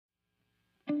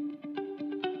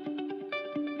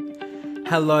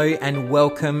Hello and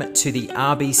welcome to the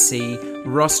RBC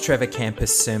Ross Trevor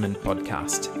Campus Sermon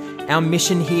Podcast. Our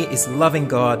mission here is loving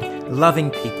God, loving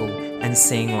people, and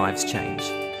seeing lives change.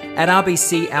 At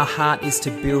RBC, our heart is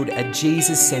to build a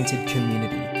Jesus-centered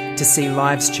community to see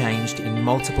lives changed in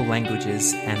multiple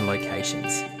languages and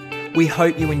locations. We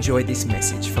hope you enjoyed this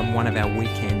message from one of our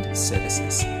weekend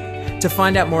services. To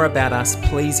find out more about us,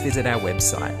 please visit our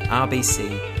website,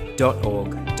 rbc.org.au.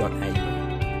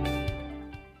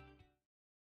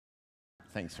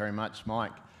 Thanks very much,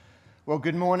 Mike. Well,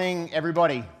 good morning,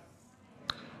 everybody.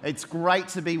 It's great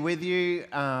to be with you.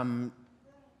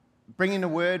 Bringing a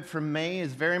word from me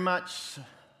is very much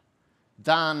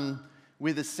done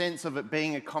with a sense of it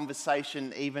being a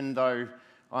conversation, even though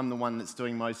I'm the one that's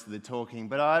doing most of the talking.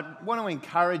 But I want to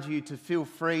encourage you to feel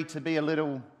free to be a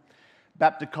little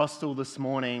Baptist-costal this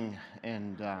morning,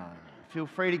 and feel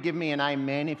free to give me an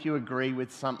amen if you agree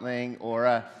with something,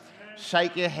 or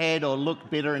shake your head or look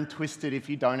bitter and twisted if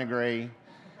you don't agree.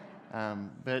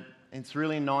 But it's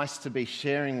really nice to be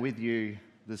sharing with you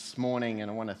this morning,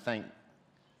 and I want to thank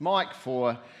Mike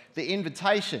for the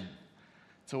invitation.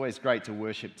 It's always great to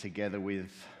worship together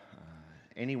with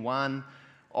any one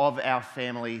of our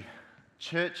family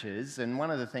churches, and one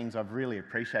of the things I've really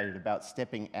appreciated about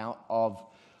stepping out of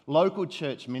local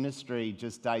church ministry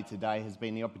just day to day has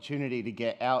been the opportunity to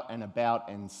get out and about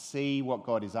and see what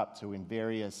God is up to in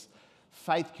various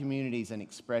faith communities and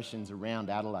expressions around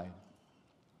Adelaide.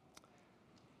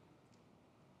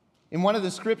 In one of the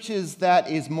scriptures that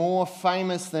is more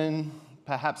famous than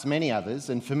perhaps many others,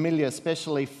 and familiar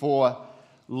especially for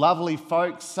lovely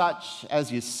folks such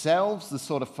as yourselves, the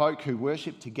sort of folk who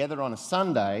worship together on a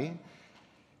Sunday,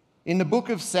 in the book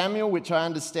of Samuel, which I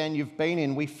understand you've been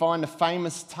in, we find a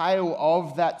famous tale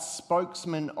of that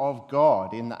spokesman of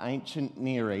God in the ancient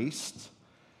Near East.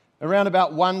 Around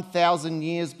about 1,000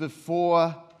 years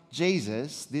before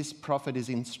Jesus, this prophet is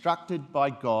instructed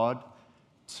by God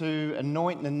to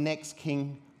anoint the next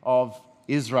king of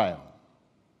Israel.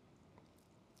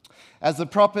 As the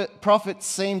prophets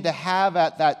seemed to have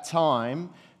at that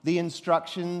time, the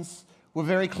instructions were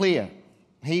very clear.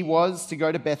 He was to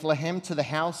go to Bethlehem, to the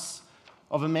house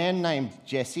of a man named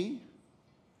Jesse.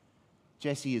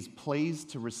 Jesse is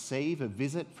pleased to receive a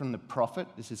visit from the prophet.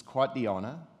 This is quite the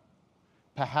honour.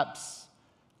 Perhaps,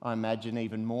 I imagine,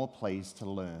 even more pleased to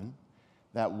learn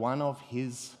that one of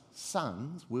his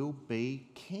sons will be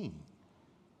king.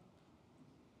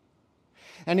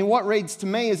 And in what reads to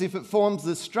me as if it forms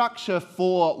the structure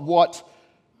for what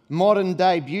modern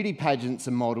day beauty pageants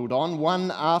are modelled on, one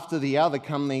after the other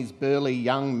come these burly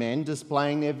young men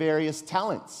displaying their various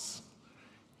talents.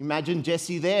 Imagine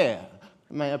Jesse there.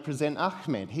 May I present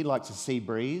Ahmed? He likes a sea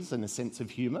breeze and a sense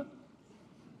of humour.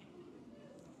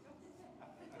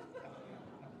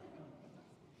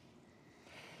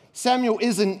 Samuel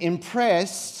isn't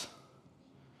impressed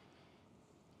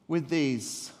with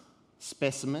these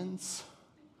specimens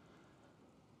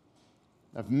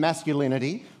of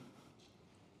masculinity.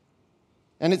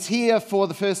 And it's here for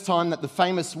the first time that the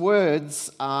famous words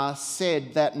are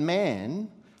said that man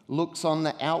looks on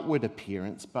the outward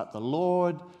appearance, but the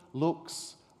Lord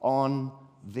looks on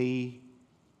the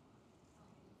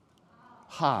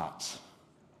heart.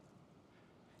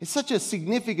 It's such a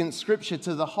significant scripture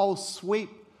to the whole sweep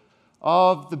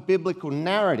of the biblical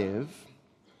narrative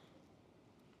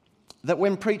that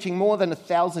when preaching more than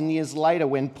 1,000 years later,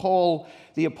 when Paul,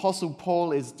 the Apostle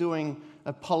Paul, is doing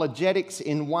apologetics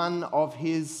in one of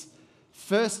his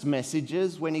first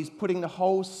messages, when he's putting the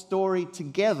whole story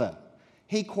together,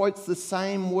 he quotes the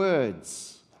same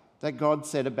words that God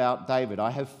said about David.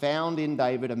 I have found in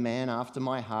David a man after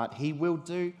my heart. He will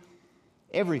do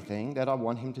everything that I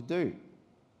want him to do.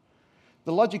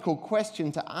 The logical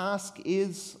question to ask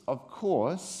is, of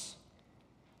course,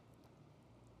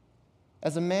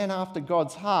 as a man after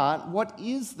God's heart, what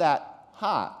is that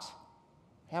heart?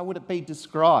 How would it be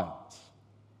described?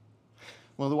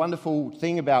 Well, the wonderful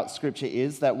thing about Scripture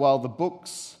is that while the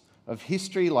books of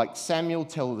history like Samuel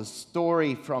tell the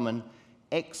story from an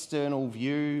external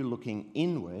view looking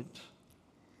inward,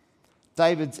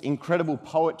 David's incredible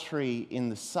poetry in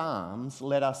the Psalms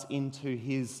led us into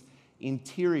his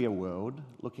interior world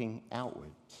looking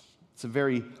outward. It's a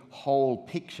very whole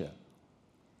picture.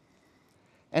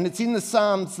 And it's in the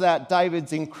Psalms that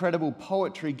David's incredible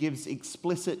poetry gives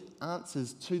explicit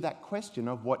answers to that question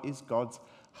of what is God's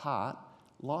heart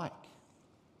like.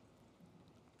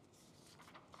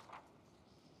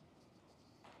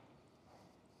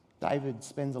 David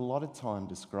spends a lot of time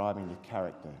describing the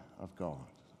character of God.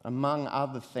 Among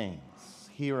other things,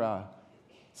 here are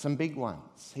some big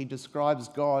ones. He describes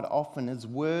God often as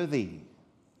worthy,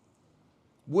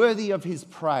 worthy of his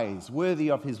praise, worthy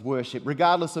of his worship.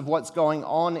 Regardless of what's going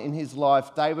on in his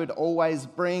life, David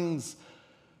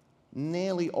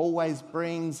nearly always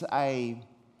brings a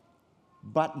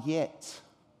 "but yet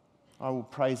I will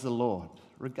praise the Lord,"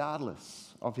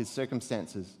 regardless of his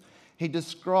circumstances. He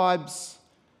describes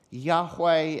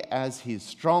Yahweh as his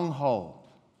stronghold.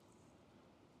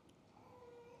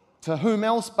 "To whom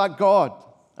else but God,"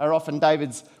 are often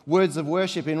David's words of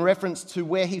worship in reference to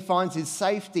where he finds his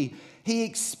safety. He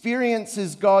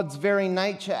experiences God's very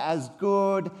nature as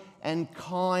good and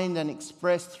kind and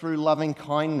expressed through loving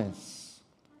kindness.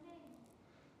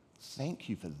 Thank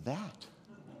you for that.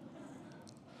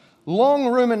 Long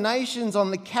ruminations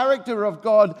on the character of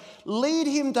God lead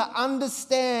him to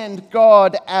understand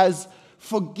God as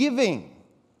forgiving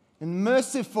and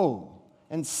merciful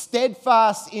and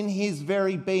steadfast in his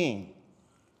very being.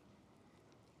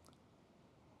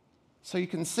 So you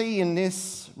can see in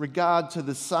this regard to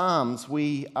the Psalms,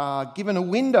 we are given a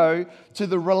window to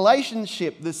the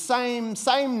relationship, the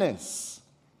sameness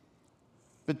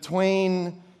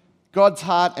between God's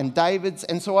heart and David's.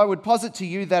 And so I would posit to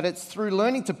you that it's through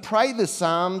learning to pray the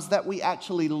Psalms that we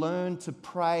actually learn to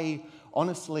pray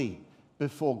honestly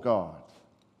before God.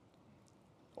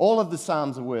 All of the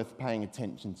Psalms are worth paying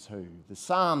attention to. The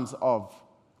Psalms of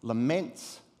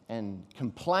lament and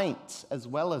complaint, as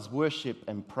well as worship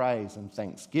and praise and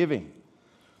thanksgiving.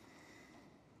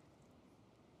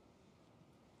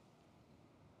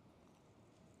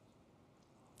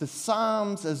 The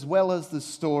Psalms, as well as the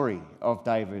story of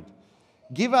David,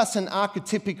 give us an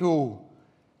archetypical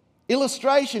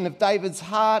illustration of David's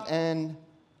heart and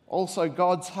also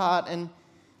God's heart. And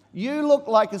you look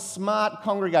like a smart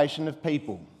congregation of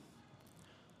people.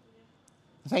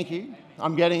 Thank you.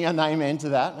 I'm getting an amen to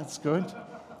that. That's good.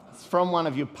 It's from one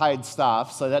of your paid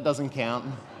staff, so that doesn't count.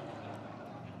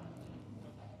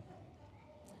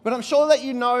 But I'm sure that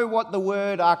you know what the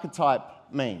word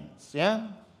archetype means, yeah?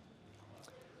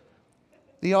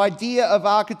 The idea of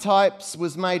archetypes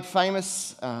was made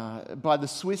famous by the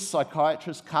Swiss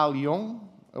psychiatrist Carl Jung,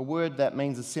 a word that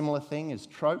means a similar thing as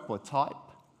trope or type.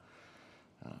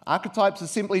 Archetypes are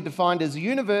simply defined as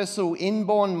universal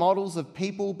inborn models of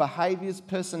people, behaviours,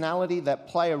 personality that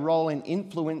play a role in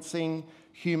influencing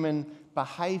human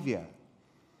behaviour.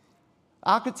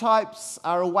 Archetypes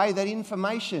are a way that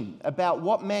information about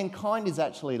what mankind is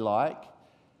actually like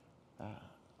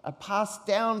are passed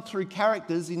down through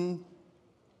characters in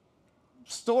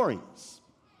stories.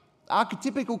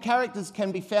 Archetypical characters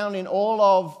can be found in all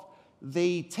of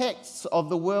the texts of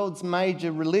the world's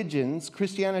major religions.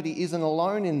 Christianity isn't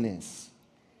alone in this.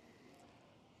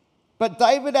 But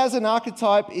David as an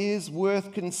archetype is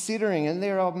worth considering, and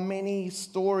there are many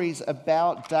stories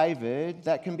about David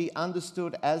that can be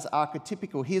understood as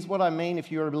archetypical. Here's what I mean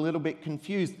if you're a little bit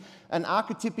confused. An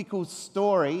archetypical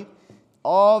story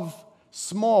of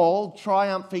small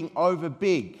triumphing over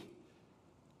big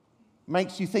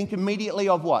makes you think immediately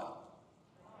of what?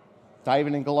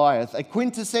 David and Goliath. A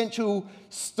quintessential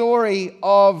story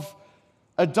of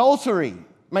adultery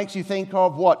makes you think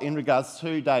of what in regards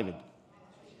to David?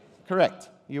 Correct.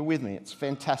 You're with me. It's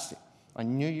fantastic. I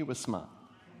knew you were smart.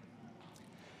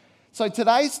 So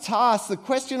today's task, the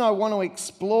question I want to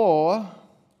explore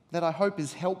that I hope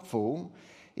is helpful,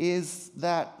 is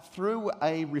that through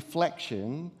a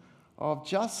reflection of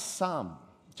just some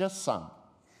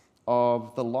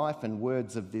of the life and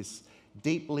words of this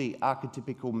deeply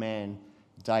archetypical man,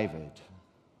 David,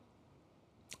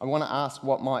 I want to ask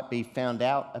what might be found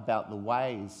out about the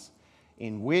ways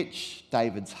in which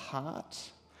David's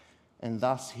heart and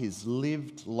thus his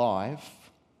lived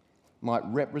life might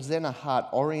represent a heart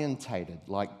orientated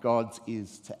like God's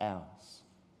is to ours.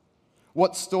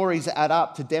 What stories add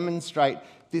up to demonstrate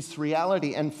this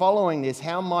reality? And following this,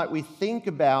 how might we think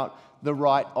about the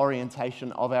right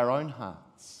orientation of our own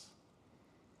hearts?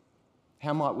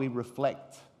 How might we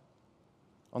reflect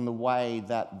on the way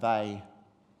that they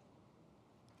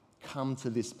come to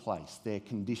this place, their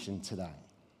condition today?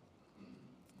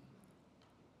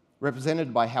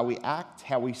 Represented by how we act,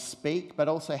 how we speak, but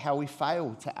also how we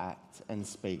fail to act and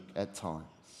speak at times.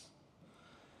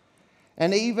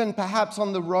 And even perhaps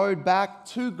on the road back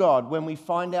to God, when we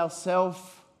find ourselves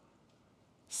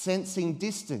sensing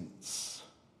distance.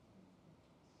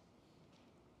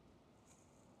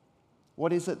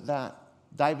 What is it that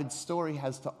David's story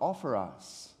has to offer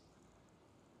us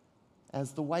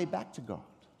as the way back to God,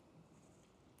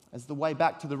 as the way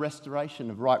back to the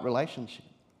restoration of right relationship?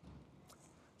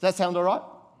 Does that sound all right?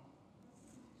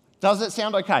 Does it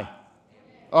sound okay?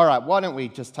 All right, why don't we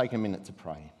just take a minute to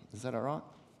pray? Is that all right?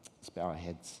 Let's bow our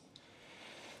heads.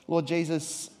 Lord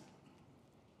Jesus,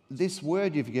 this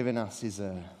word you've given us is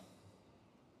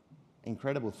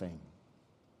incredible thing.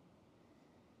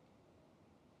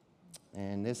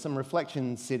 And there's some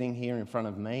reflections sitting here in front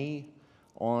of me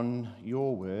on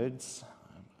your words.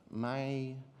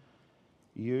 May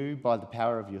you, by the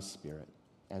power of your Spirit,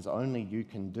 as only you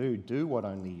can do what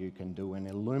only you can do, and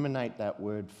illuminate that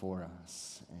word for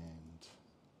us and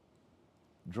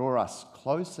draw us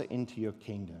closer into your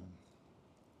kingdom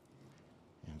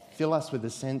and fill us with a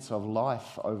sense of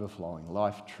life overflowing,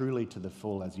 life truly to the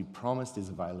full as you promised is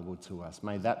available to us.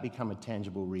 May that become a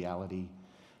tangible reality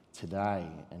today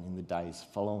and in the days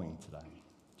following today.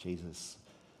 In Jesus'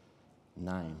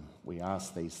 name, we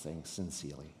ask these things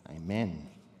sincerely. Amen.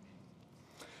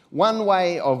 One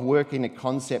way of working a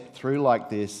concept through like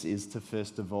this is to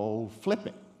first of all flip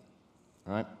it,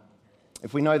 right?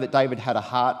 If we know that David had a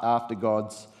heart after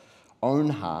God's own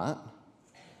heart,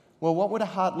 well, what would a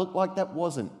heart look like that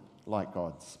wasn't like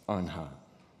God's own heart?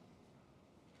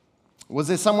 Was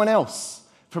there someone else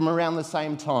from around the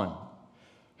same time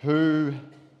who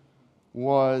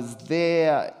was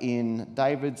there in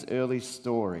David's early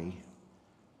story,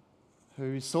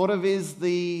 who sort of is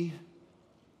the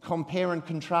compare and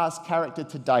contrast character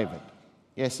to David?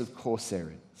 Yes, of course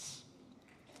there is.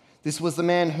 This was the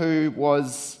man who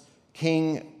was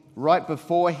king right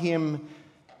before him,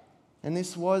 and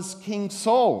this was King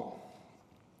Saul.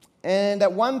 And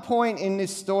at one point in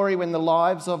this story, when the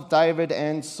lives of David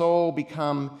and Saul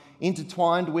become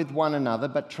intertwined with one another,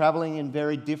 but traveling in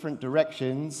very different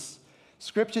directions,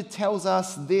 Scripture tells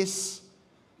us this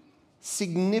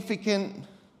significant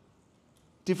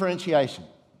differentiation,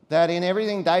 that in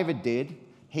everything David did,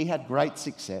 he had great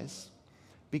success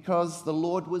because the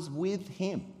Lord was with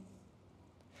him.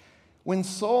 When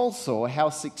Saul saw how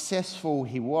successful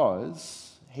he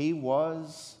was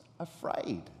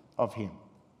afraid of him.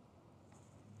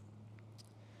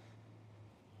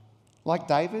 Like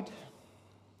David,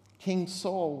 King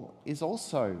Saul is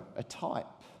also a type,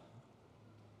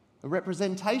 a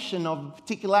representation of the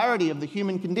particularity of the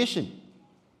human condition.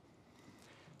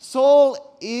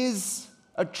 Saul is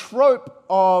a trope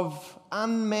of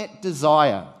unmet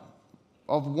desire,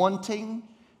 of wanting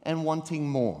and wanting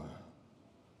more.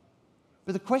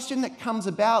 But the question that comes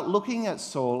about looking at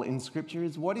Saul in Scripture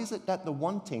is, what is it that the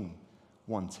wanting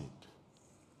wanted?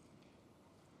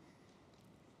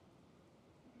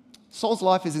 Saul's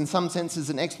life is in some senses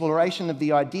an exploration of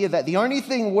the idea that the only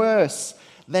thing worse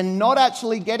than not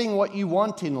actually getting what you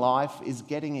want in life is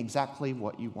getting exactly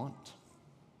what you want.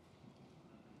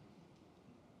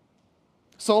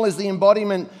 Saul is the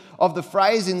embodiment of the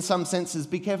phrase in some senses,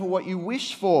 be careful what you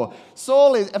wish for.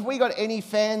 Saul is, have we got any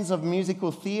fans of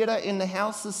musical theatre in the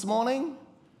house this morning?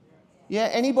 Yeah,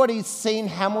 anybody seen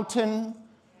Hamilton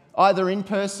either in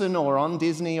person or on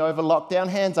Disney over lockdown?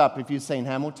 Hands up if you've seen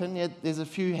Hamilton. Yeah, there's a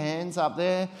few hands up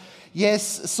there.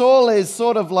 Yes, Saul is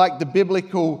sort of like the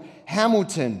biblical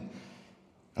Hamilton.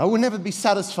 I will never be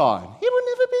satisfied. He will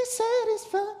never be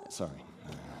satisfied. Sorry.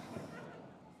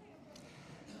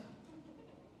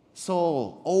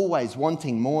 Saul always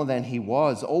wanting more than he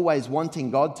was, always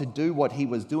wanting God to do what he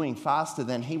was doing faster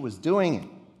than he was doing it.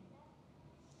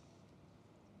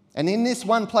 And in this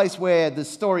one place where the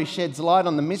story sheds light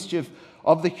on the mischief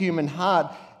of the human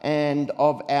heart and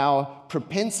of our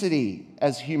propensity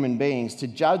as human beings to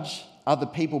judge other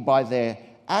people by their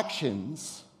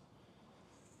actions,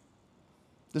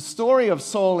 the story of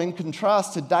Saul, in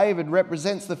contrast to David,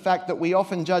 represents the fact that we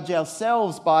often judge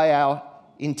ourselves by our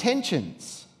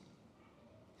intentions.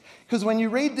 Because when you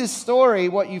read this story,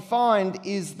 what you find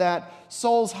is that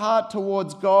Saul's heart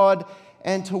towards God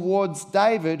and towards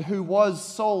David, who was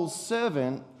Saul's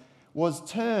servant, was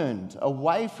turned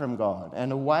away from God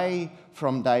and away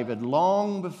from David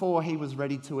long before he was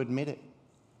ready to admit it.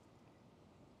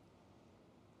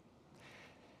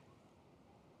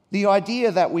 The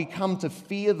idea that we come to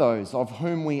fear those of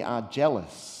whom we are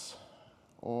jealous,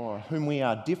 or whom we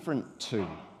are different to,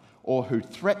 or who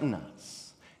threaten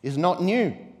us, is not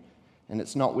new, and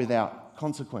it's not without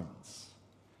consequence.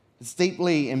 It's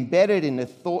deeply embedded in the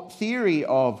theory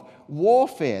of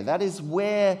warfare. That is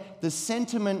where the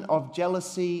sentiment of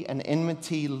jealousy and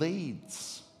enmity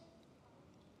leads.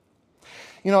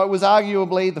 You know, it was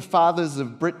arguably the fathers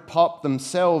of Britpop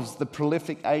themselves, the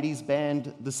prolific 80s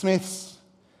band The Smiths.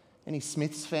 Any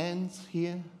Smiths fans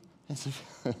here?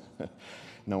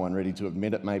 No one ready to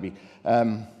admit it, maybe.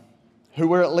 Who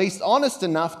were at least honest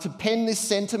enough to pen this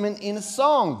sentiment in a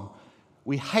song.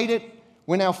 We hate it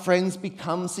when our friends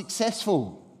become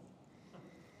successful.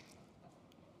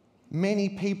 Many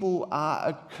people are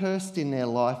accursed in their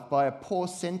life by a poor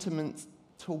sentiment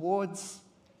towards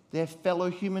their fellow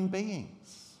human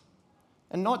beings.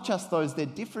 And not just those they're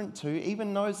different to,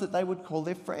 even those that they would call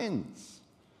their friends.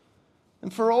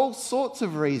 and for all sorts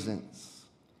of reasons.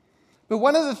 But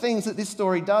one of the things that this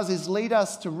story does is lead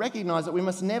us to recognize that we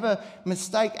must never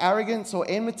mistake arrogance or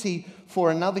enmity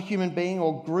for another human being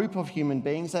or group of human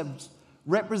beings as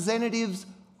representatives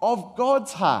of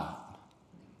God's heart.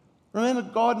 Remember,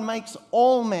 God makes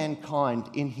all mankind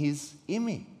in his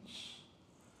image.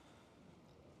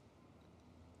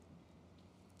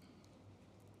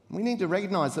 We need to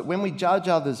recognize that when we judge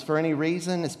others for any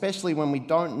reason, especially when we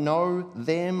don't know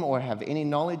them or have any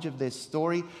knowledge of their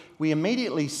story, we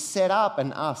immediately set up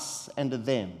an us and a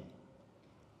them.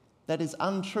 That is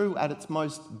untrue at its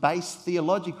most base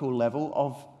theological level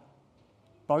of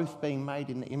both being made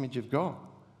in the image of God.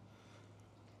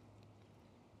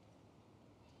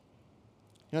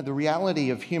 You know, the reality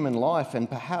of human life, and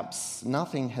perhaps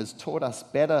nothing has taught us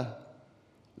better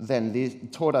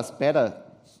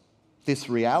this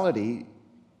reality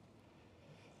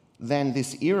than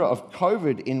this era of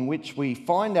COVID in which we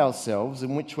find ourselves,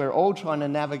 in which we're all trying to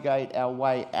navigate our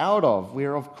way out of.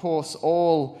 We're, of course,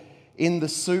 all in the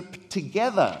soup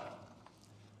together.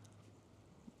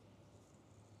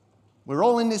 We're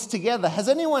all in this together. Has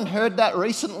anyone heard that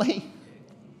recently?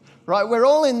 Right, we're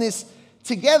all in this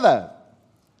together.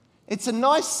 It's a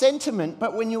nice sentiment,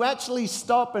 but when you actually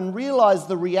stop and realize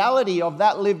the reality of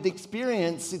that lived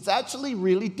experience, it's actually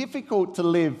really difficult to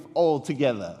live all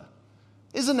together,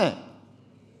 isn't it?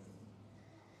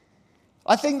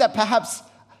 I think that perhaps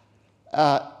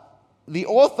the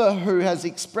author who has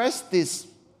expressed this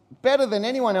better than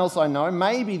anyone else I know,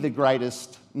 maybe the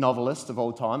greatest novelist of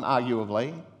all time,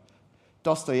 arguably,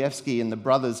 Dostoevsky in The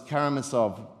Brothers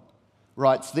Karamazov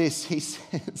writes this. He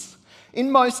says,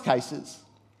 in most cases,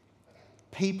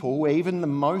 people, even the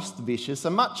most vicious,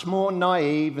 are much more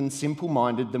naive and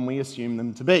simple-minded than we assume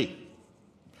them to be.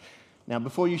 Now,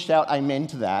 before you shout amen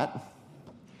to that,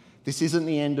 this isn't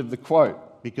the end of the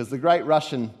quote, because the great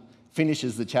Russian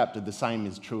finishes the chapter, the same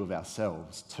is true of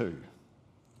ourselves too.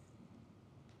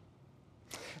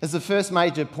 As the first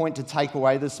major point to take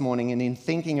away this morning, and in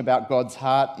thinking about God's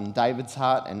heart and David's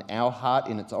heart and our heart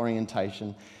in its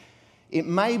orientation, it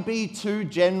may be too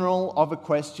general of a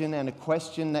question, and a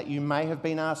question that you may have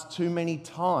been asked too many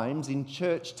times in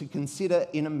church to consider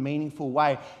in a meaningful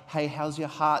way. Hey, how's your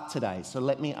heart today? So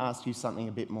let me ask you something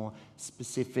a bit more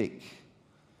specific.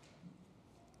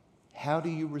 How do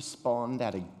you respond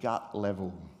at a gut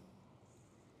level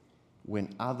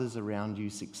when others around you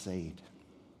succeed?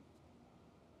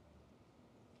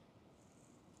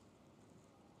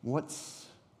 What's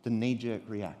the knee-jerk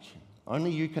reaction?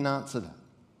 Only you can answer that.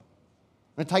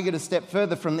 I'm going to take it a step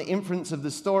further from the inference of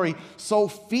the story. Saul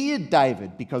feared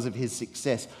David because of his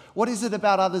success. What is it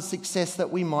about others' success that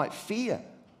we might fear?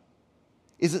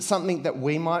 Is it something that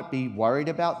we might be worried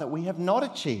about that we have not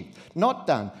achieved, not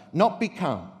done, not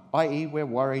become? I.e., we're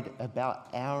worried about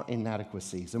our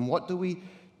inadequacies. And what do we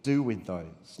do with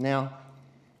those? Now,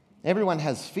 everyone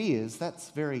has fears. That's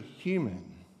very human.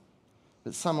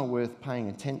 But some are worth paying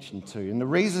attention to. And the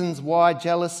reasons why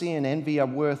jealousy and envy are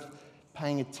worth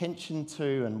paying attention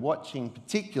to and watching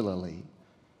particularly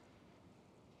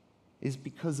is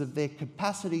because of their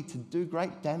capacity to do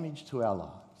great damage to our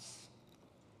lives.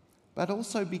 But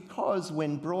also because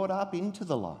when brought up into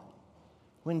the light,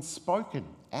 when spoken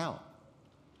out,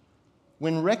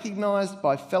 when recognized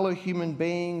by fellow human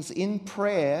beings in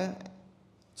prayer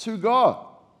to God,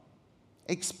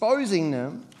 exposing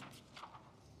them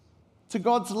to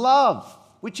God's love,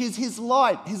 which is his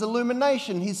light, his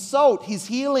illumination, his salt, his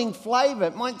healing flavour.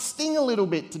 It might sting a little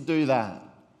bit to do that.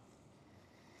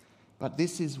 But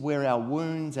this is where our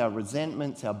wounds, our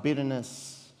resentments, our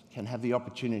bitterness can have the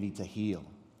opportunity to heal.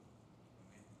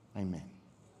 Amen.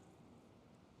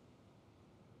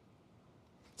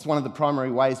 It's one of the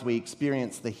primary ways we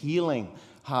experience the healing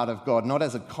heart of God, not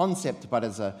as a concept, but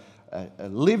as a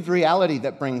lived reality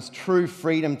that brings true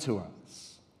freedom to us.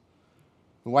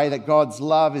 The way that God's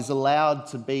love is allowed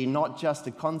to be not just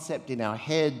a concept in our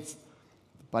heads,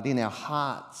 but in our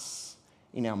hearts,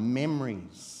 in our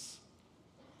memories,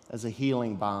 as a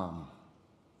healing balm.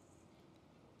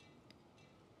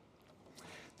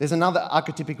 There's another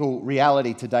archetypical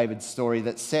reality to David's story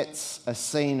that sets a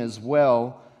scene as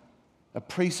well, a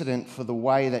precedent for the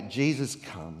way that Jesus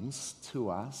comes to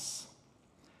us,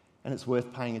 and it's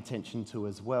worth paying attention to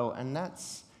as well, and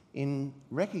that's in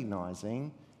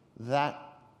recognizing that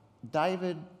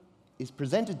David is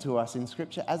presented to us in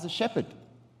Scripture as a shepherd.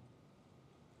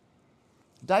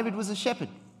 David was a shepherd.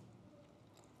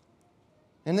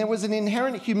 And there was an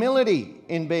inherent humility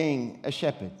in being a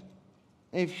shepherd.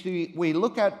 If we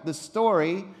look at the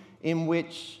story in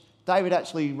which David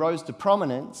actually rose to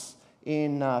prominence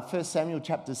in 1 Samuel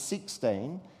chapter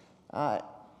 16,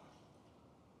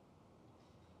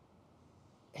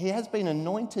 he has been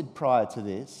anointed prior to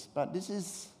this, but this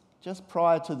is just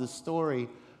prior to the story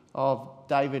of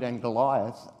David and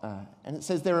Goliath. And it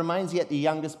says, there remains yet the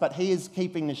youngest, but he is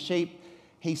keeping the sheep.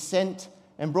 He sent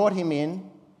and brought him in.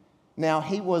 Now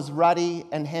he was ruddy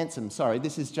and handsome. Sorry,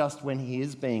 this is just when he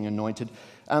is being anointed.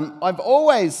 I've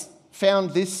always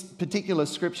found this particular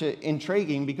scripture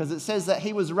intriguing because it says that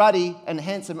he was ruddy and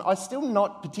handsome. I'm still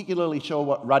not particularly sure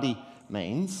what ruddy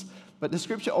means, but the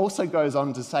scripture also goes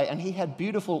on to say, and he had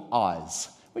beautiful eyes,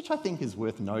 which I think is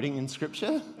worth noting in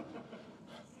scripture.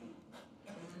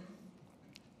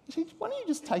 Why don't you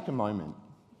just take a moment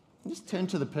and just turn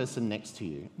to the person next to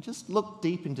you and just look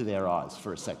deep into their eyes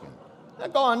for a second. Now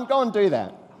go on, do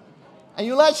that. And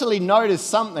you'll actually notice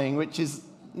something which is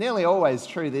nearly always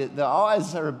true. The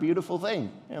eyes are a beautiful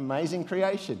thing, an amazing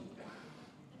creation.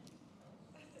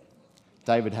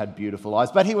 David had beautiful eyes,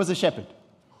 but he was a shepherd,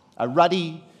 a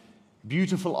ruddy,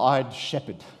 beautiful-eyed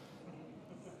shepherd.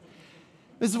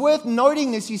 It's worth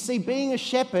noting this. You see, being a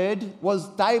shepherd was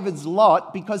David's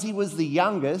lot because he was the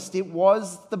youngest. It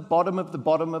was the bottom of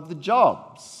the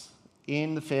jobs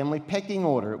in the family pecking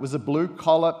order. It was a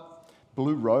blue-collar,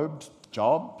 blue-robed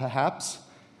job, perhaps.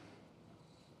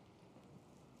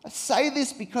 I say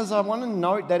this because I want to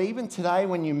note that even today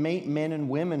when you meet men and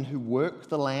women who work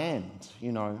the land,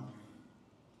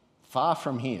 far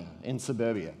from here in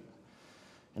suburbia,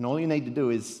 and all you need to do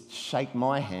is shake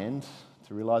my hand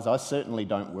to realise I certainly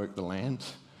don't work the land.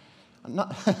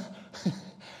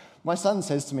 My son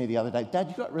says to me the other day, "Dad,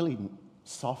 you've got really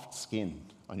soft skin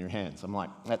on your hands." I'm like,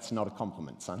 "That's not a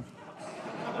compliment, son."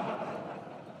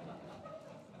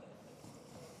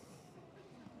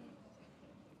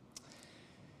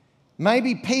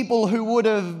 Maybe people who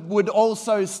would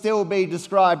also still be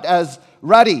described as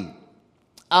ruddy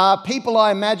are people,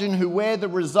 I imagine, who wear the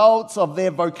results of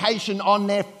their vocation on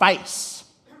their face.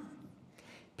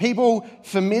 People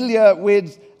familiar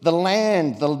with the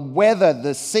land, the weather,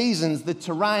 the seasons, the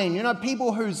terrain.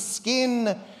 People whose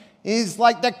skin is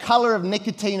like the colour of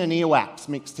nicotine and earwax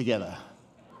mixed together.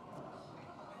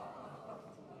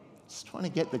 Just trying to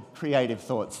get the creative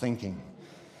thoughts thinking.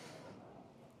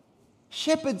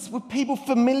 Shepherds were people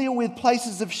familiar with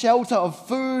places of shelter, of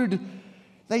food.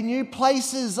 They knew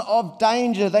places of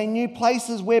danger. They knew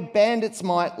places where bandits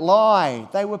might lie.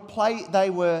 They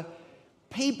were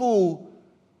people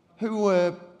who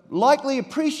were likely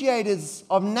appreciators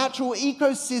of natural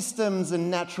ecosystems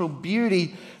and natural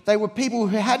beauty. They were people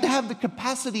who had to have the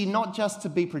capacity not just to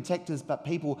be protectors, but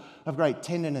people of great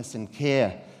tenderness and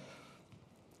care.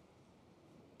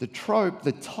 The trope,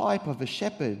 the type of a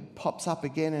shepherd pops up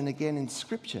again and again in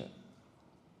Scripture.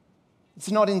 It's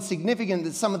not insignificant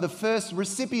that some of the first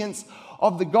recipients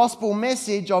of the gospel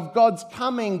message of God's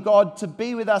coming, God to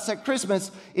be with us at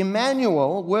Christmas,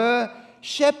 Emmanuel, were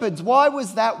shepherds. Why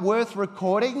was that worth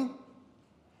recording?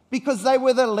 Because they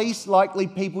were the least likely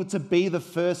people to be the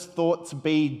first thought to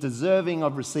be deserving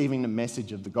of receiving the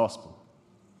message of the gospel.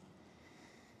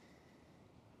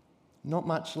 Not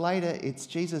much later, it's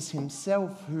Jesus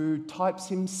himself who types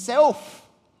himself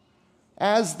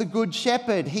as the good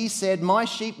shepherd. He said, "My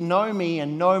sheep know me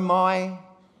and know my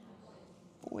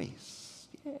voice."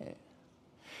 Yeah.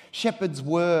 Shepherds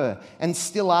were and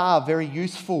still are very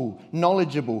useful,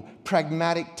 knowledgeable,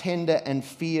 pragmatic, tender, and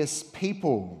fierce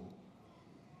people.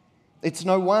 It's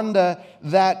no wonder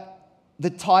that the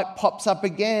type pops up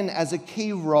again as a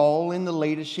key role in the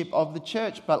leadership of the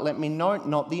church. But let me note,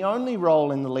 not the only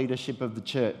role in the leadership of the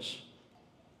church.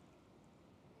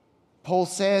 Paul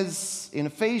says in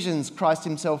Ephesians, Christ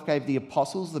himself gave the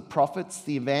apostles, the prophets,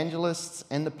 the evangelists,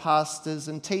 and the pastors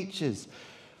and teachers.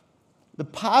 The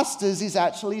pastors is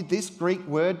actually this Greek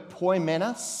word,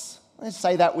 poimenos. Let's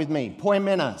say that with me,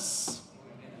 poimenos.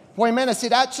 Poimenos,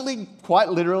 it actually quite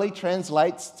literally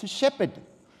translates to shepherd.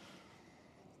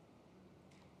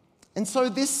 And so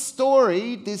this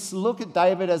story, this look at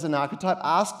David as an archetype,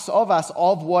 asks of us,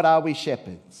 of what are we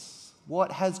shepherds?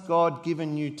 What has God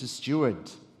given you to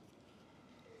steward?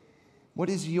 What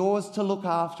is yours to look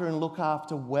after and look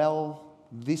after well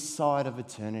this side of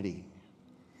eternity?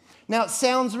 Now, it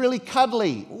sounds really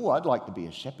cuddly. Oh, I'd like to be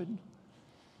a shepherd.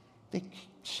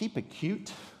 Sheep are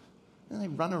cute. And they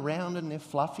run around and they're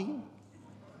fluffy.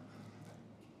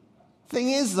 Thing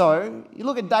is, though, you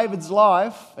look at David's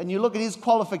life and you look at his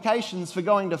qualifications for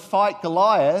going to fight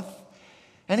Goliath,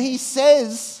 and he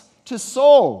says to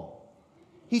Saul,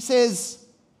 he says,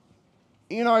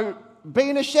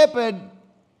 being a shepherd,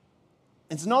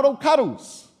 it's not all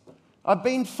cuddles. I've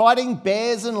been fighting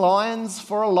bears and lions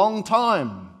for a long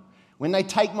time. When they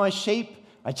take my sheep,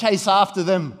 I chase after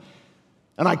them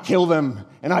and I kill them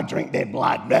and I drink their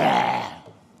blood.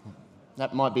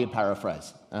 That might be a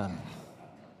paraphrase.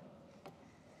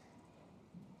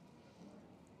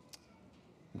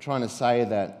 trying to say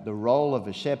that the role of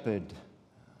a shepherd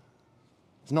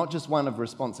is not just one of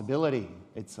responsibility,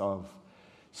 it's of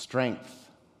strength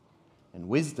and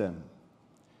wisdom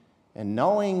and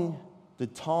knowing the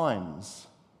times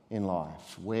in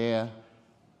life where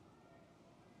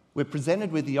we're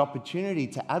presented with the opportunity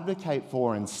to advocate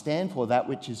for and stand for that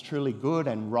which is truly good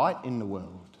and right in the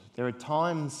world. There are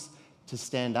times to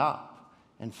stand up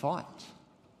and fight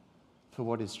for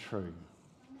what is true.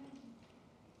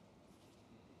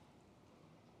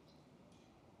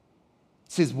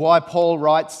 This is why Paul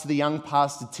writes to the young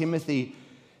pastor Timothy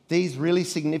these really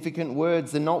significant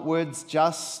words. They're not words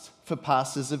just for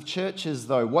pastors of churches,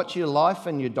 though. Watch your life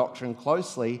and your doctrine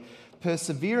closely.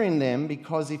 Persevere in them,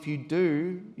 because if you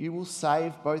do, you will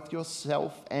save both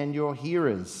yourself and your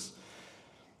hearers.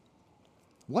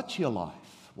 Watch your life.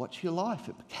 Watch your life.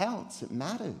 It counts. It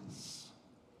matters.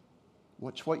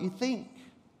 Watch what you think.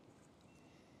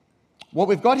 What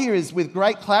we've got here is, with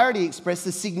great clarity, express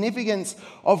the significance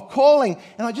of calling.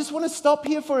 And I just want to stop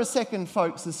here for a second,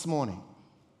 folks, this morning.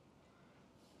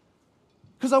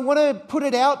 Because I want to put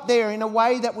it out there in a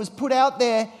way that was put out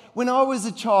there when I was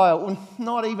a child, or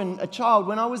not even a child,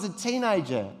 when I was a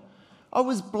teenager. I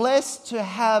was blessed to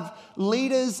have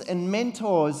leaders and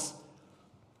mentors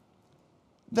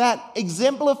that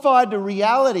exemplified the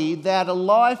reality that a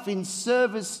life in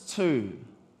service to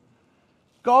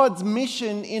God's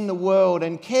mission in the world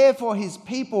and care for his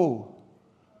people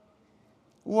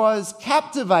was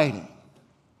captivating.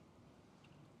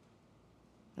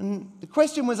 And the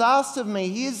question was asked of me,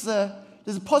 there's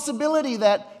a possibility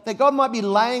that God might be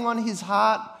laying on his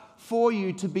heart for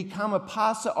you to become a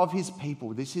pastor of his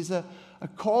people. This is a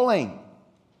calling.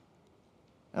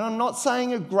 And I'm not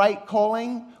saying a great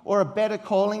calling or a better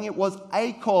calling. It was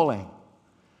a calling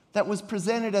that was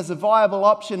presented as a viable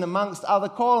option amongst other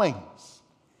callings.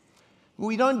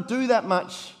 We don't do that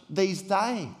much these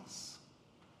days.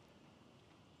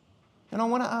 And I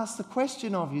want to ask the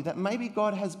question of you that maybe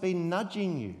God has been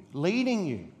nudging you, leading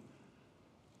you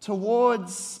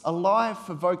towards a life,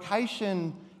 a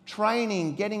vocation,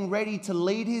 training, getting ready to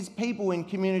lead his people in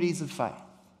communities of faith.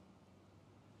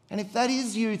 And if that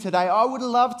is you today, I would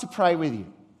love to pray with you.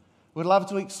 Would love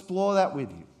to explore that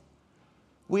with you.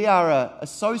 We are an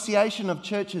association of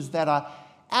churches that are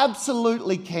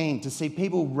absolutely keen to see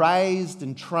people raised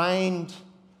and trained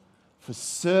for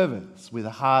service with a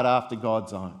heart after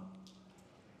God's own.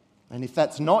 And if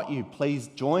that's not you, please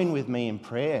join with me in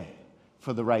prayer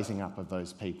for the raising up of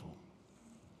those people.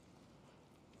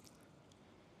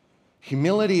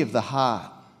 Humility of the heart,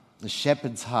 the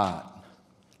shepherd's heart,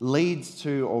 leads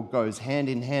to or goes hand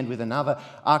in hand with another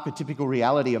archetypical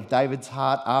reality of David's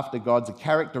heart after God's, a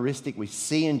characteristic we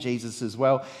see in Jesus as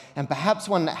well, and perhaps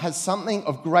one that has something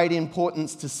of great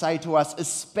importance to say to us,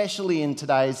 especially in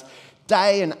today's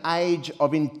day and age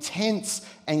of intense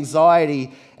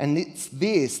anxiety. And it's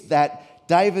this, that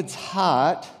David's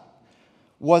heart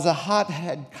was a heart that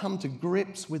had come to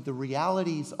grips with the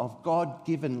realities of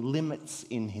God-given limits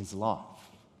in his life,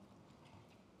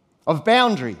 of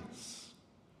boundaries.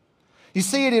 You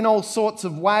see it in all sorts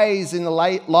of ways in the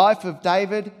life of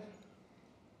David.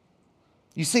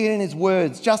 You see it in his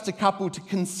words, just a couple to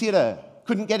consider.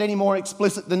 Couldn't get any more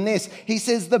explicit than this. He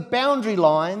says, "The boundary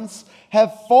lines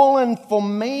have fallen for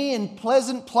me in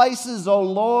pleasant places, O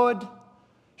Lord.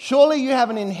 Surely you have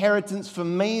an inheritance for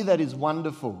me that is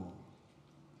wonderful."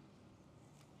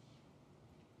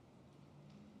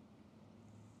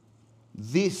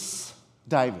 This,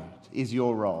 David, is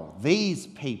your role. These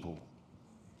people,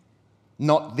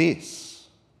 not this.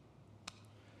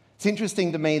 It's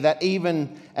interesting to me that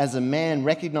even as a man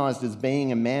recognized as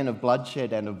being a man of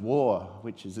bloodshed and of war,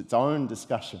 which is its own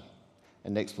discussion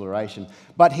and exploration,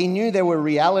 but he knew there were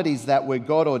realities that were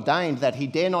God ordained that he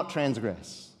dare not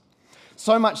transgress.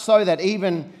 So much so that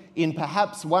even in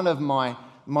perhaps one of my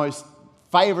most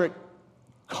favorite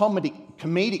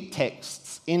comedic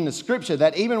texts in the scripture,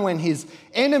 that even when his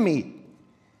enemy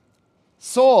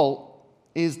Saul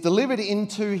is delivered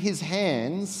into his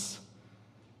hands,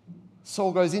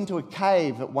 Saul goes into a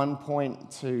cave at one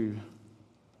point to,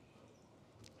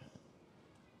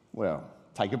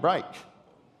 take a break.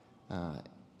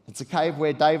 It's a cave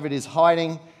where David is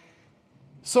hiding.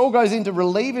 Saul goes in to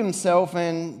relieve himself,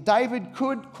 and David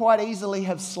could quite easily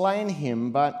have slain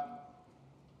him, but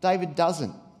David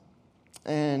doesn't,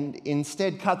 and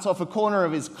instead cuts off a corner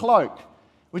of his cloak,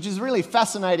 which is really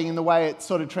fascinating in the way it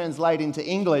sort of translates into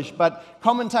English. But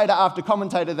commentator after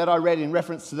commentator that I read in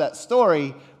reference to that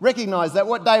story recognized that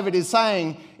what David is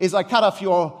saying is, I cut off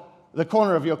the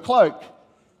corner of your cloak,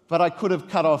 but I could have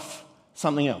cut off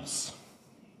something else.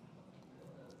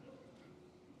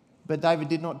 But David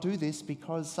did not do this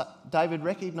because David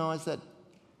recognized that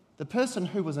the person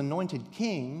who was anointed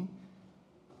king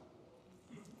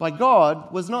by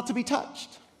God was not to be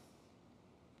touched.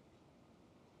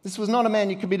 This was not a man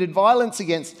who committed violence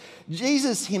against.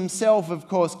 Jesus himself, of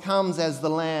course, comes as the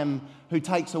Lamb who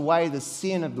takes away the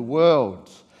sin of the world.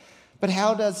 But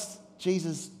how does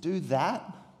Jesus do that?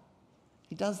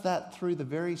 He does that through the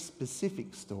very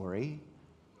specific story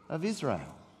of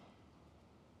Israel.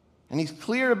 And he's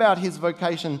clear about his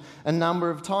vocation a number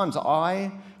of times.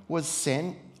 I was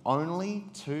sent only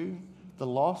to the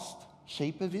lost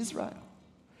sheep of Israel.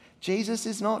 Jesus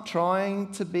is not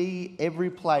trying to be every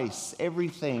place,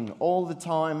 everything, all the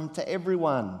time, to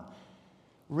everyone.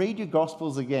 Read your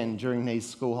Gospels again during these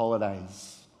school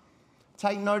holidays.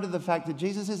 Take note of the fact that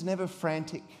Jesus is never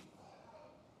frantic.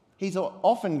 He's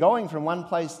often going from one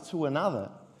place to another,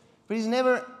 but he's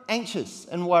never anxious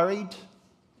and worried.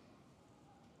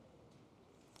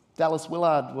 Dallas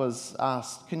Willard was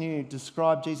asked, can you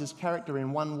describe Jesus' character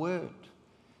in one word?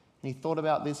 And he thought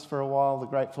about this for a while, the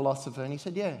great philosopher, and he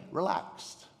said, yeah,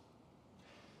 relaxed.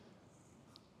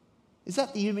 Is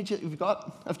that the image that you've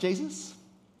got of Jesus?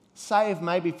 Save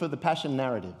maybe for the passion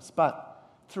narratives, but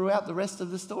throughout the rest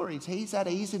of the stories, he's at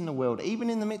ease in the world, even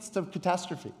in the midst of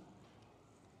catastrophe.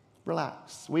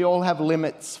 Relax. We all have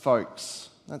limits, folks.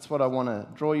 That's what I want to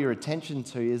draw your attention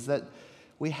to, is that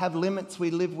we have limits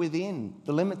we live within,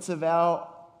 the limits of our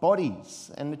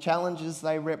bodies and the challenges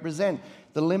they represent,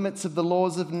 the limits of the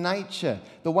laws of nature,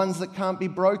 the ones that can't be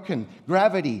broken,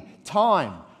 gravity,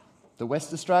 time, the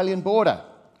West Australian border,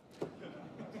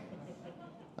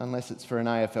 unless it's for an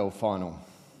AFL final.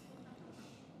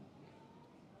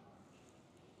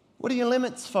 What are your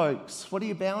limits, folks? What are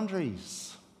your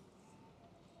boundaries?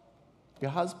 Your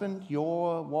husband,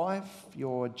 your wife,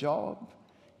 your job,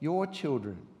 your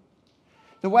children.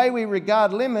 The way we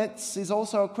regard limits is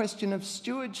also a question of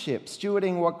stewardship,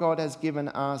 stewarding what God has given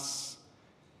us.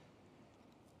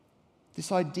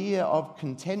 This idea of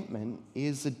contentment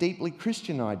is a deeply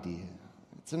Christian idea.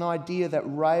 It's an idea that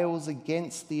rails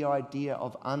against the idea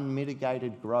of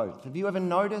unmitigated growth. Have you ever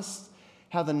noticed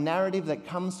how the narrative that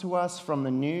comes to us from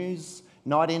the news,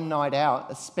 night in, night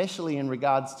out, especially in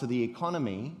regards to the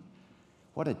economy,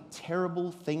 what a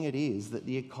terrible thing it is that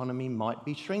the economy might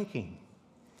be shrinking?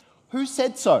 Who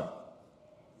said so?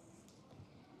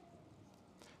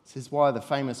 This is why the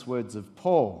famous words of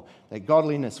Paul, that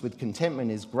godliness with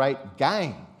contentment is great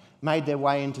gain, made their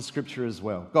way into Scripture as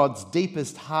well. God's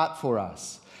deepest heart for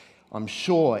us, I'm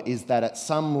sure, is that at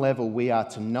some level we are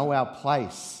to know our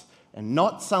place and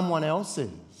not someone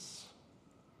else's.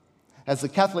 As the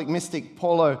Catholic mystic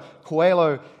Paulo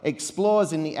Coelho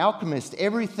explores in The Alchemist,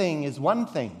 everything is one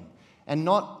thing and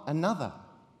not another.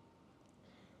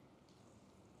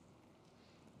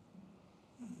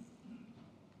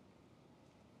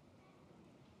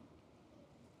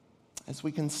 As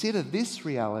we consider this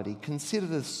reality, consider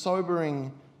the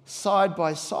sobering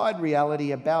side-by-side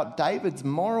reality about David's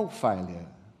moral failure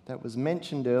that was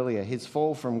mentioned earlier. His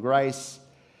fall from grace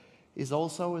is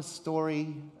also a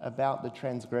story about the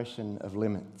transgression of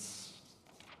limits.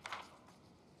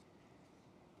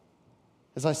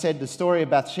 As I said, the story of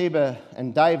Bathsheba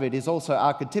and David is also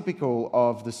archetypical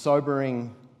of the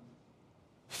sobering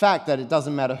fact that it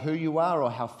doesn't matter who you are or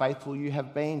how faithful you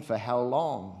have been for how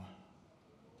long.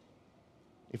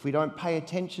 If we don't pay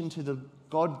attention to the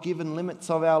God-given limits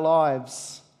of our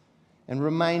lives and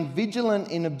remain vigilant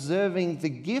in observing the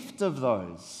gift of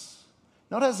those,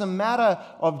 not as a matter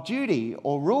of duty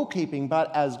or rule-keeping,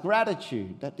 but as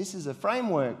gratitude, that this is a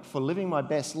framework for living my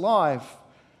best life,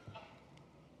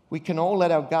 we can all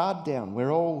let our guard down.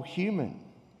 We're all human.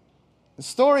 The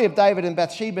story of David and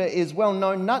Bathsheba is well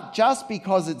known not just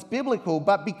because it's biblical,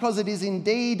 but because it is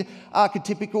indeed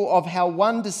archetypical of how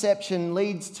one deception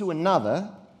leads to another,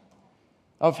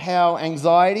 of how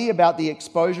anxiety about the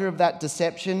exposure of that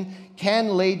deception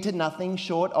can lead to nothing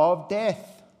short of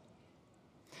death.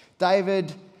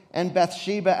 David and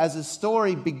Bathsheba as a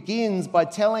story begins by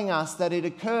telling us that it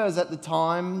occurs at the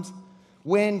times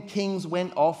when kings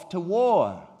went off to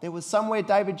war. There was somewhere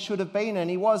David should have been and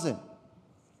he wasn't.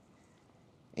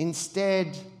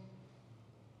 Instead,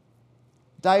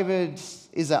 David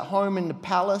is at home in the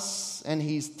palace and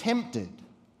he's tempted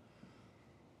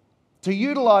to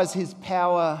utilize his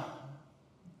power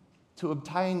to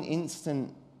obtain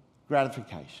instant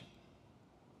gratification.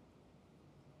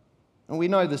 And we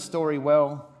know the story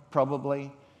well,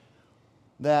 probably,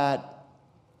 that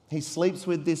he sleeps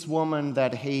with this woman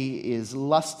that he is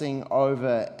lusting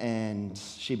over and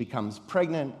she becomes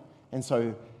pregnant, and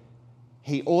so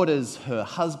he orders her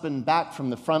husband back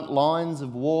from the front lines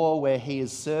of war where he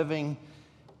is serving,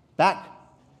 back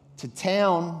to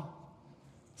town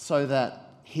so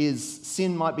that his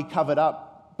sin might be covered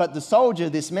up. But the soldier,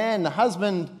 this man, the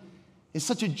husband, is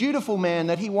such a dutiful man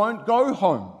that he won't go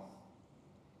home.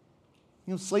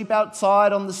 He'll sleep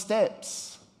outside on the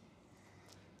steps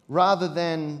rather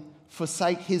than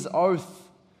forsake his oath,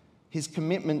 his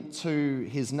commitment to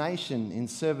his nation in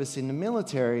service in the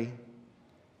military.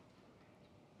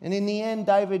 And in the end,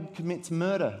 David commits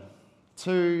murder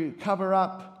to cover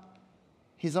up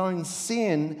his own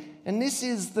sin. And this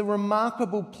is the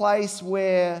remarkable place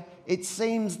where it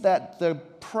seems that the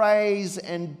praise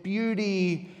and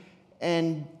beauty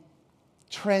and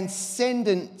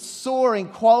transcendent, soaring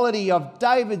quality of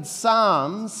David's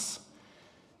Psalms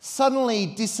suddenly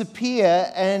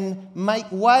disappear and make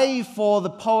way for the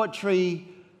poetry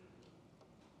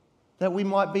that we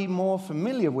might be more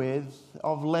familiar with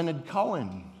of Leonard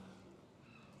Cohen,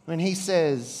 when he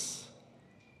says,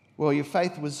 well, your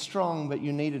faith was strong, but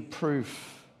you needed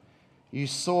proof. You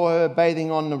saw her bathing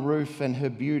on the roof, and her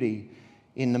beauty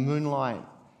in the moonlight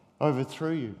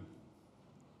overthrew you.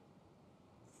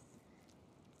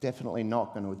 Definitely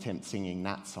not going to attempt singing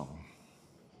that song.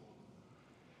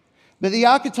 But the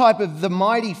archetype of the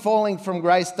mighty falling from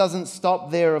grace doesn't stop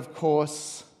there, of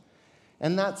course.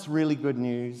 And that's really good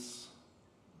news,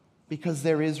 because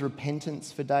there is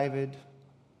repentance for David.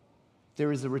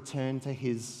 There is a return to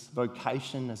his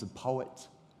vocation as a poet.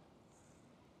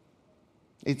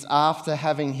 It's after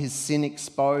having his sin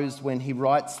exposed when he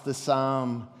writes the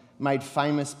psalm made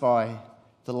famous by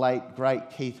the late, great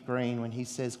Keith Green, when he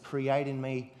says, "Create in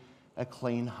me a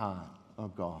clean heart, O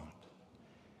God,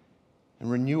 and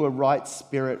renew a right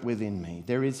spirit within me."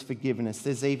 There is forgiveness.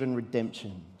 There's even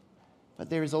redemption.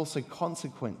 But there is also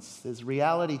consequence. There's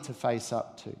reality to face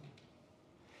up to.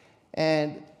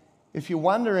 And if you're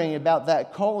wondering about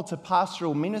that call to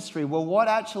pastoral ministry, well, what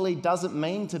actually does it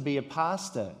mean to be a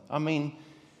pastor? I mean,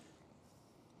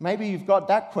 maybe you've got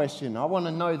that question. I want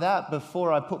to know that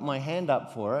before I put my hand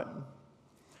up for it.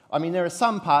 I mean, there are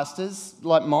some pastors,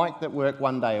 like Mike, that work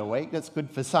one day a week. That's good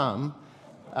for some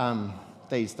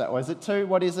these days. Or is it two?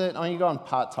 What is it? Oh, you're going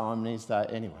part-time these days.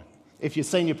 Anyway, if your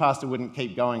senior pastor wouldn't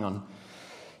keep going on,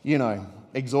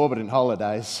 exorbitant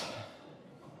holidays.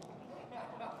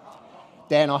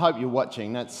 Dan, I hope you're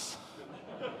watching. That's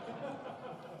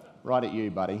right at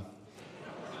you, buddy.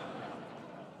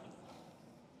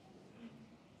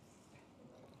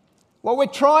 What we're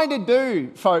trying to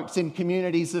do, folks, in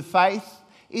communities of faith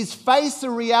is face the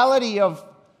reality of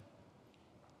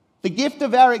the gift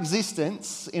of our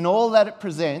existence in all that it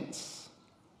presents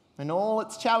and all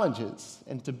its challenges,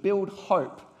 and to build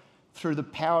hope through the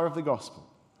power of the gospel.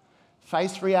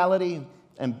 Face reality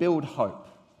and build hope.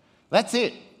 That's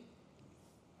it.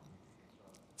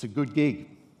 It's a good gig.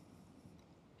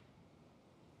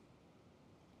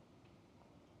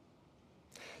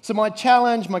 So my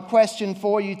challenge, my question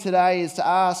for you today is to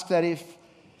ask that if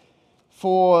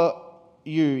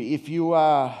you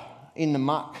are in the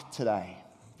muck today,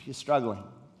 if you're struggling,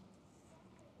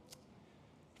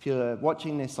 if you're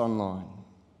watching this online,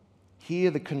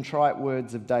 hear the contrite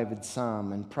words of David's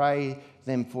psalm and pray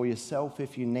them for yourself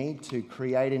if you need to.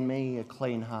 Create in me a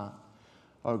clean heart,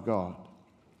 O God,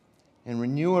 and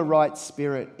renew a right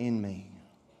spirit in me.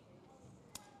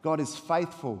 God is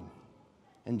faithful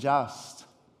and just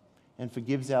and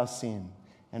forgives our sin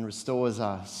and restores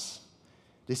us.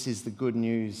 This is the good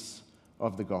news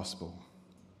of the gospel.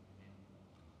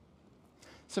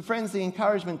 So friends, the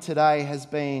encouragement today has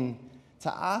been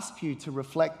to ask you to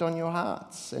reflect on your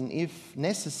hearts, and if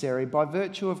necessary, by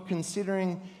virtue of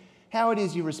considering how it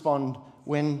is you respond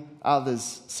when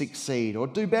others succeed or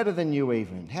do better than you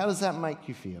even. How does that make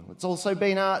you feel? It's also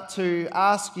been to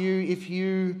ask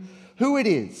you who it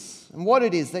is and what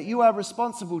it is that you are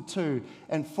responsible to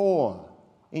and for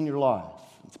in your life.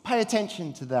 To pay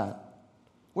attention to that.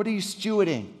 What are you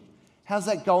stewarding? How's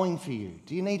that going for you?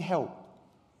 Do you need help?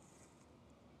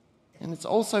 And it's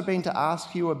also been to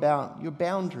ask you about your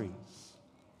boundaries,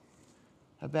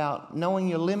 about knowing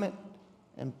your limit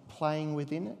and playing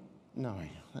within it. No,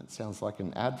 that sounds like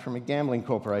an ad from a gambling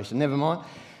corporation. Never mind.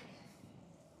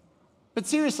 But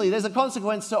seriously, there's a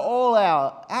consequence to all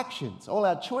our actions, all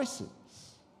our choices.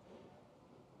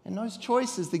 And those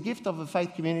choices, the gift of a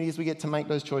faith community is we get to make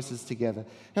those choices together.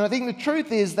 And I think the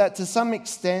truth is that to some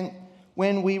extent,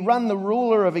 when we run the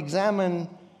ruler of examine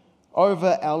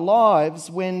over our lives,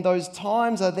 when those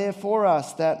times are there for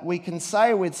us that we can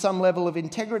say with some level of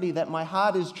integrity that my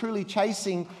heart is truly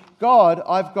chasing God,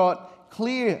 I've got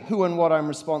clear who and what I'm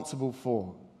responsible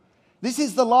for. This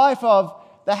is the life of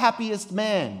the happiest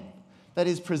man. that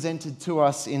is presented to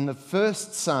us in the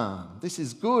first psalm. This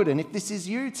is good, and if this is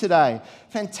you today,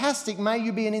 fantastic. May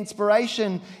you be an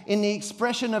inspiration in the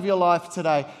expression of your life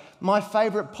today. My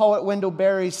favourite poet, Wendell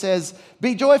Berry, says,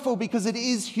 "Be joyful because it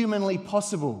is humanly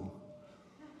possible."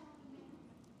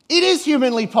 It is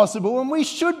humanly possible, and we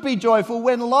should be joyful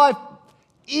when life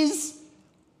is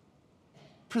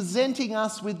presenting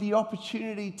us with the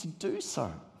opportunity to do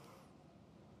so.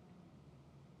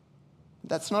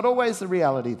 That's not always the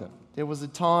reality, though. There was a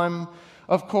time,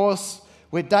 of course,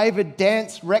 where David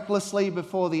danced recklessly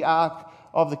before the Ark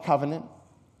of the Covenant.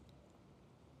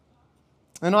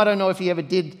 And I don't know if he ever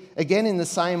did again in the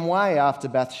same way after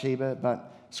Bathsheba,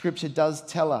 but Scripture does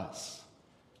tell us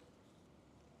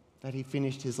that he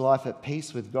finished his life at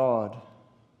peace with God.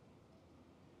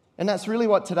 And that's really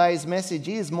what today's message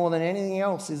is more than anything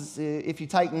else, is if you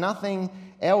take nothing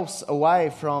else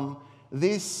away from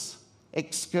this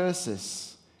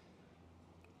excursus,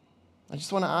 I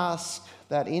just want to ask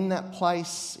that in that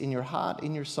place in your heart,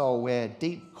 in your soul, where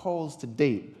deep calls to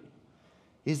deep,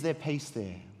 is there peace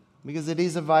there? Because it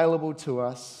is available to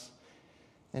us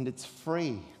and it's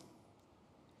free.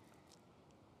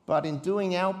 But in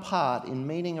doing our part in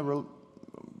moving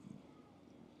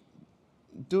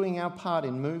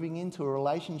into a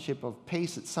relationship of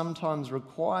peace, it sometimes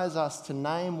requires us to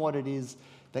name what it is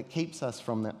that keeps us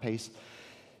from that peace.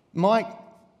 Mike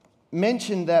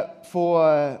mentioned that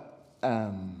for a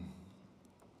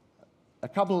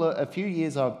few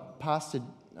years I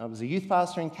was a youth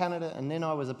pastor in Canada, and then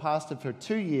I was a pastor for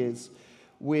 2 years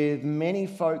with many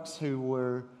folks who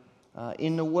were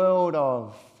in the world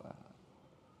of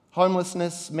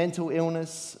homelessness, mental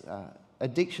illness,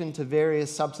 addiction to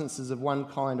various substances of one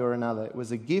kind or another. It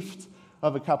was a gift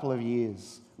of a couple of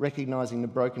years, recognizing the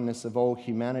brokenness of all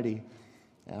humanity.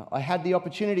 I had the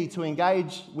opportunity to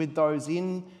engage with those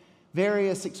in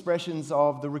various expressions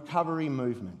of the recovery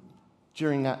movement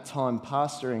during that time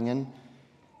pastoring.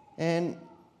 And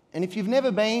if you've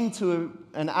never been to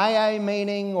an AA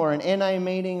meeting or an NA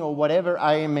meeting or whatever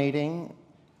AA meeting,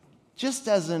 just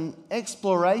as an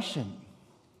exploration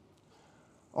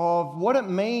of what it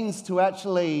means to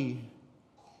actually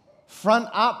front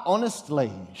up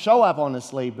honestly, show up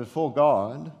honestly before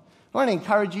God, I want to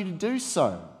encourage you to do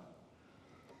so,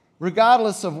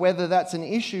 regardless of whether that's an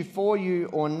issue for you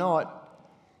or not,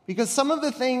 because some of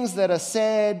the things that are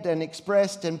said and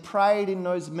expressed and prayed in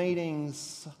those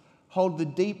meetings hold the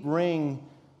deep ring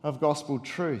of gospel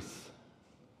truth.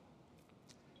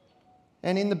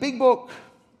 And in the big book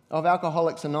of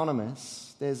Alcoholics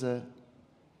Anonymous, there's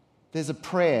a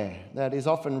prayer that is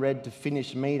often read to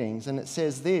finish meetings, and it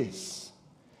says this.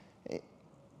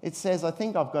 It says, I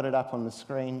think I've got it up on the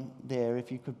screen there,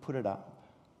 if you could put it up.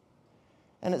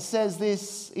 And it says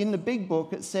this, in the big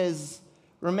book, it says,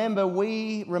 remember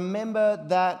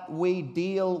that we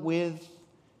deal with,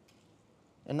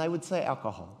 and they would say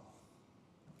alcohol.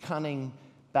 Cunning,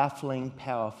 baffling,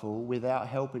 powerful. Without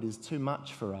help, it is too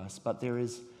much for us. But there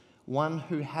is one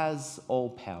who has all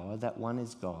power. That one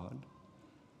is God.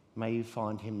 May you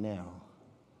find him now.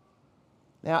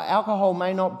 Now, alcohol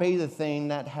may not be the thing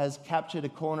that has captured a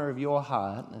corner of your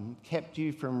heart and kept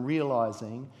you from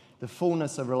realizing the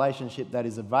fullness of relationship that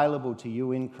is available to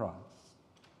you in Christ.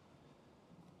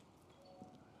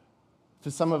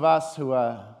 For some of us who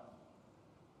are,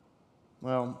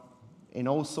 in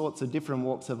all sorts of different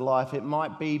walks of life, it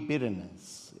might be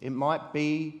bitterness. It might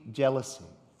be jealousy.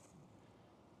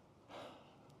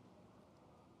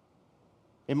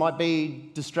 It might be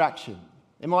distraction.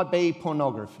 It might be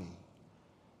pornography.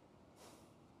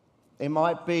 It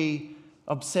might be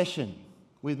obsession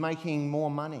with making more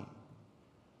money.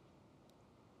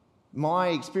 My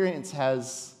experience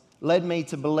has led me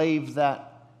to believe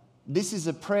that this is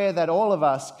a prayer that all of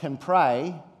us can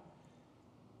pray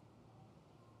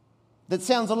that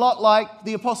sounds a lot like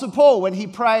the Apostle Paul when he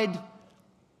prayed,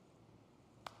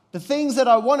 the things that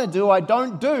I want to do, I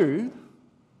don't do,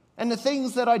 and the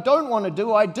things that I don't want to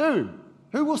do, I do.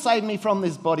 Who will save me from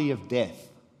this body of death?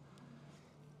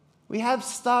 We have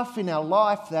stuff in our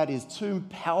life that is too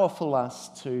powerful for us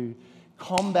to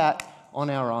combat on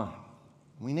our own.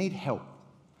 We need help.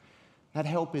 That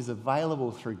help is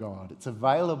available through God. It's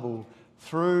available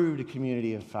through the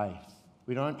community of faith.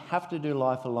 We don't have to do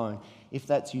life alone. If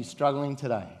that's you struggling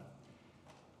today,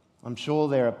 I'm sure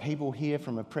there are people here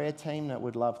from a prayer team that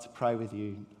would love to pray with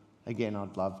you. Again,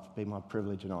 I'd love to be my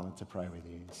privilege and honour to pray with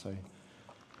you. So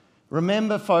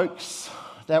remember, folks,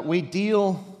 that we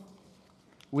deal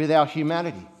with our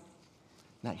humanity.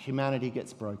 That humanity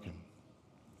gets broken.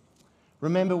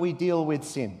 Remember, we deal with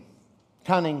sin.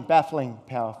 Cunning, baffling,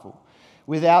 powerful.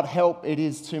 Without help, it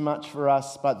is too much for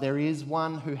us, but there is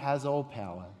one who has all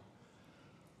power.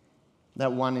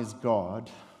 That one is God.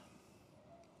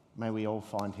 May we all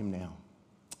find him now.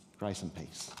 Grace and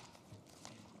peace.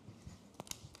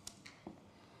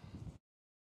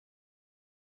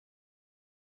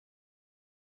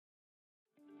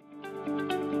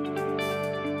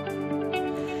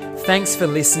 Thanks for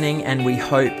listening, and we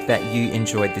hope that you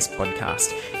enjoyed this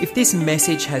podcast. If this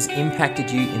message has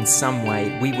impacted you in some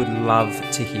way, we would love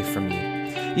to hear from you.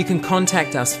 You can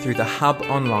contact us through the Hub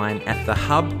online at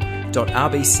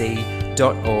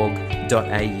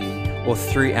thehub.rbc.org.au or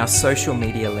through our social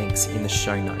media links in the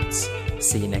show notes.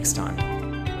 See you next time.